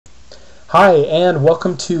Hi, and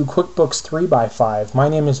welcome to QuickBooks 3x5. My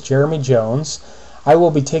name is Jeremy Jones. I will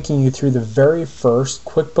be taking you through the very first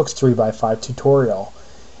QuickBooks 3x5 tutorial.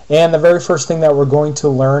 And the very first thing that we're going to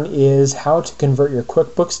learn is how to convert your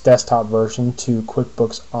QuickBooks desktop version to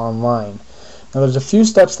QuickBooks Online. Now there's a few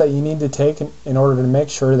steps that you need to take in order to make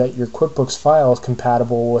sure that your QuickBooks file is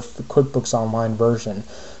compatible with the QuickBooks Online version.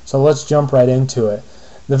 So let's jump right into it.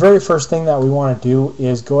 The very first thing that we want to do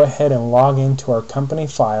is go ahead and log into our company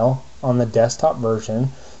file on the desktop version.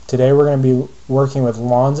 Today we're going to be working with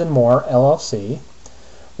Lawns and More LLC.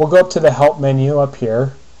 We'll go up to the help menu up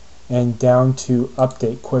here and down to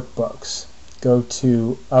update QuickBooks. Go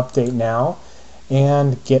to update now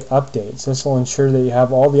and get updates. This will ensure that you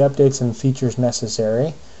have all the updates and features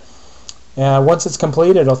necessary. And once it's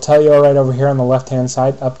complete, it'll tell you right over here on the left hand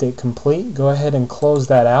side, update complete. Go ahead and close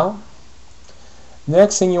that out. The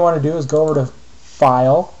next thing you want to do is go over to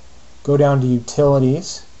File, go down to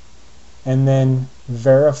Utilities, and then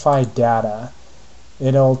Verify Data.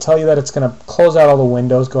 It'll tell you that it's going to close out all the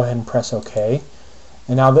windows. Go ahead and press OK.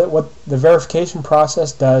 And now what the verification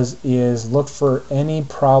process does is look for any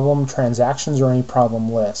problem transactions or any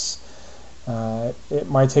problem lists. It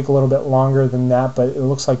might take a little bit longer than that, but it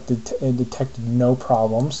looks like it detected no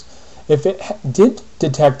problems. If it did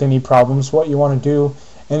detect any problems, what you want to do,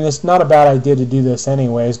 and it's not a bad idea to do this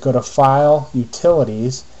anyways, go to File,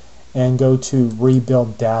 Utilities, and go to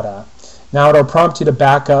Rebuild Data. Now it'll prompt you to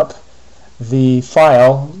back up the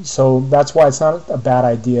file, so that's why it's not a bad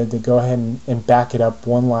idea to go ahead and back it up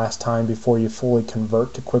one last time before you fully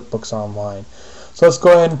convert to QuickBooks Online. So let's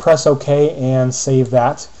go ahead and press OK and save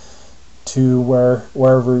that to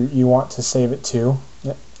wherever you want to save it to.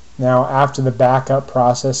 Now after the backup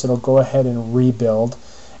process, it'll go ahead and rebuild,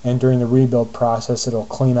 and during the rebuild process it'll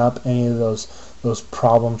clean up any of those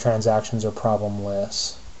problem transactions or problem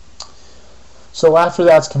lists. So after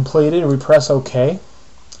that's completed, we press OK,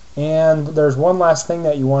 and there's one last thing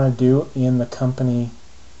that you want to do in the company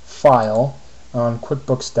file on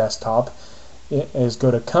QuickBooks Desktop. It is go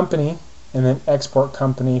to Company and then Export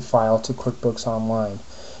Company File to QuickBooks Online.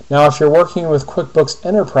 Now if you're working with QuickBooks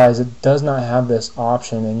Enterprise, it does not have this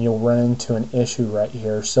option, and you'll run into an issue right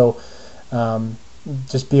here. So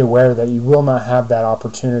just be aware that you will not have that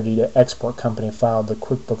opportunity to export company file to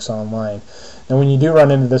QuickBooks Online. Now when you do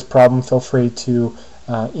run into this problem, feel free to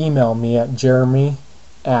email me at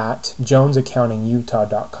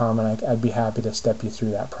jeremy@jonesaccountingutah.com, and I'd be happy to step you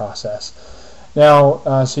through that process.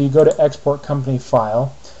 Now so you go to export company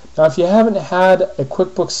file. Now if you haven't had a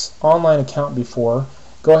QuickBooks Online account before,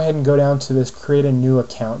 go ahead and go down to this create a new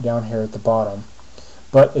account down here at the bottom.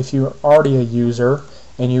 But if you're already a user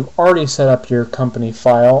and you've already set up your company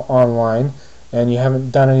file online and you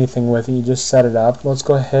haven't done anything with it, you just set it up, let's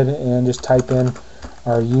go ahead and just type in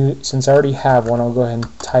since I already have one, I'll go ahead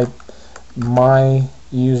and type my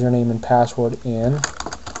username and password in.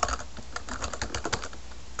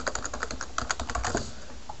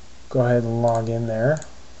 Go ahead and log in there.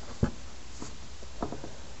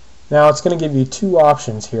 Now it's going to give you two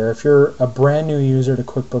options here. If you're a brand new user to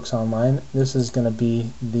QuickBooks Online, this is going to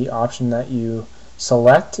be the option that you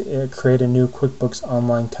select, create a new QuickBooks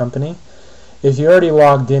Online company. If you already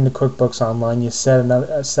logged into QuickBooks Online, you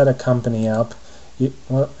set a company up,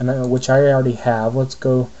 which I already have. Let's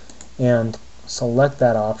go and select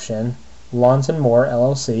that option, Lawns and More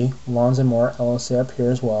LLC, Lawns and More LLC up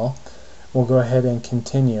here as well. We'll go ahead and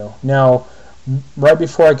continue. Now, right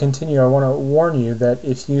before I continue, I want to warn you that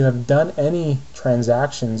if you have done any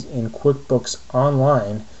transactions in QuickBooks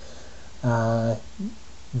Online,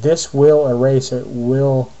 this will erase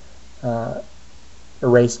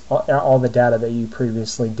all the data that you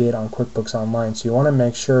previously did on QuickBooks Online. So you want to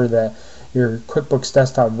make sure that your QuickBooks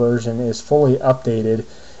Desktop version is fully updated,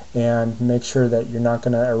 and make sure that you're not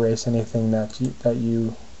going to erase anything that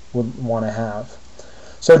you would want to have.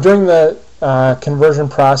 So during the conversion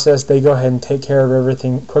process, they go ahead and take care of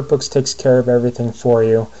everything. QuickBooks takes care of everything for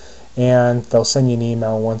you, and they'll send you an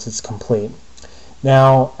email once it's complete.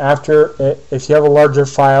 Now, if you have a larger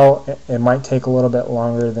file, it might take a little bit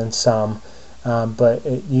longer than some, but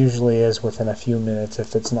it usually is within a few minutes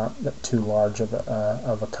if it's not too large of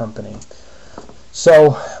a company.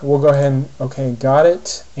 So we'll go ahead and okay, got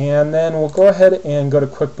it, and then we'll go ahead and go to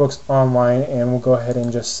QuickBooks Online, and we'll go ahead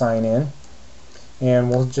and just sign in,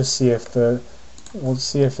 and we'll just see if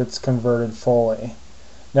it's converted fully.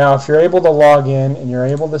 Now, if you're able to log in and you're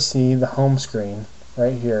able to see the home screen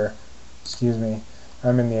right here, excuse me,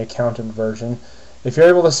 I'm in the accountant version. If you're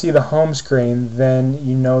able to see the home screen, then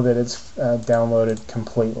you know that it's downloaded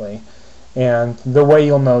completely. And the way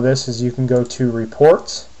you'll know this is you can go to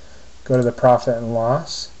Reports, go to the Profit and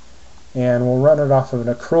Loss, and we'll run it off of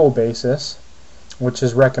an accrual basis, which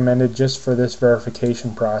is recommended just for this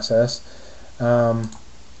verification process. And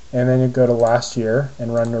then you go to last year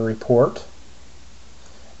and run the report,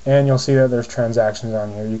 and you'll see that there's transactions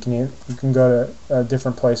on here. You can go to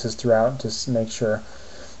different places throughout just to make sure.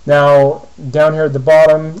 Now down here at the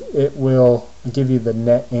bottom, it will give you the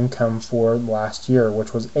net income for last year,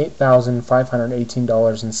 which was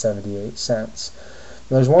 $8,518.78.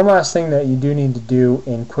 There's one last thing that you do need to do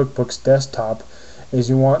in QuickBooks Desktop, is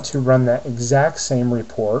you want to run that exact same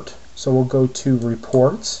report. So we'll go to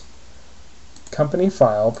Reports, Company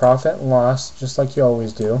File, Profit and Loss, just like you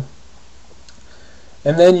always do.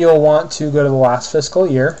 And then you'll want to go to the last fiscal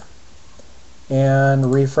year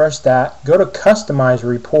and refresh that. Go to Customize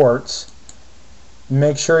Reports.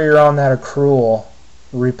 Make sure you're on that accrual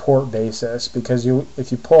report basis, because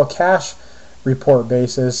if you pull a cash report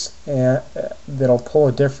basis, and it'll pull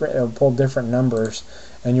different numbers,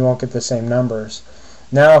 and you won't get the same numbers.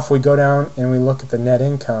 Now if we go down and we look at the net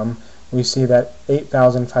income, we see that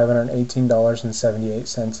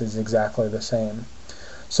 $8,518.78 is exactly the same.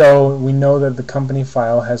 So we know that the company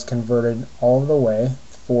file has converted all of the way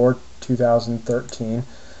for 2013,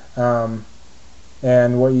 and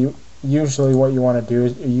what you want to do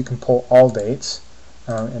is you can pull all dates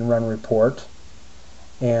and run report,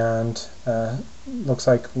 and looks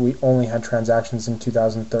like we only had transactions in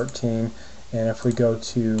 2013, and if we go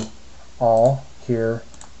to all here,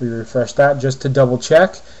 we refresh that just to double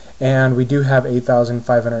check, and we do have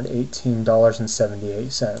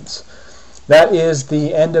 $8,518.78. That is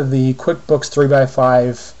the end of the QuickBooks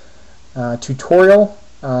 3x5 tutorial.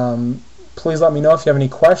 Please let me know if you have any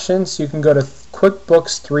questions. You can go to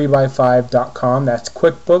QuickBooks3x5.com. That's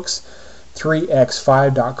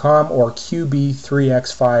QuickBooks3x5.com or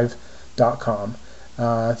QB3x5.com.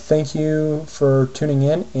 Thank you for tuning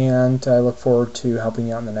in, and I look forward to helping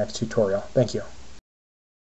you out in the next tutorial. Thank you.